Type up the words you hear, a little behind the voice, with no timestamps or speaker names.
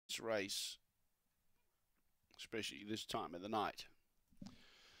race, especially this time of the night.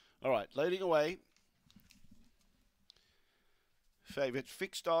 All right, leading away. Favourite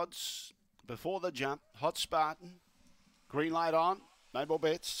fixed odds before the jump. Hot Spartan. Green light on. No more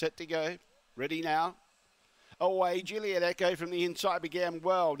bets. Set to go. Ready now. Away, Juliet Echo from the inside began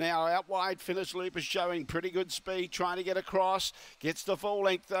well. Now out wide, Finis Loop is showing pretty good speed, trying to get across. Gets the full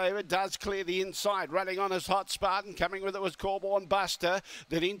length though. It does clear the inside. Running on as Hot Spartan. Coming with it was Corborn Buster.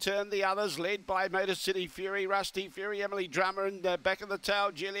 Then in turn the others, led by Motor City Fury, Rusty Fury, Emily Drummer, and back of the tail,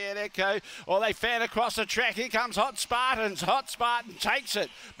 Juliet Echo. Or they fan across the track. Here comes Hot Spartans. Hot Spartan takes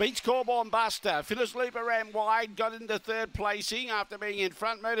it. Beats Corborn Buster. Finis Loop ran wide, got into third placing after being in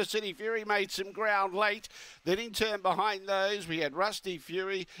front. Motor City Fury made some ground late. Then in turn behind those, we had Rusty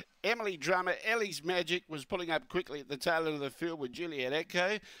Fury, Emily Drummer. Ellie's Magic was pulling up quickly at the tail end of the field with Juliet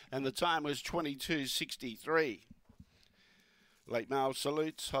Echo, and the time was 22.63. Late Mail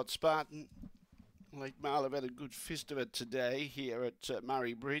salutes Hot Spartan. Late Mail have had a good fist of it today here at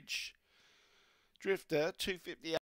Murray-Bridge. Drifter, 250.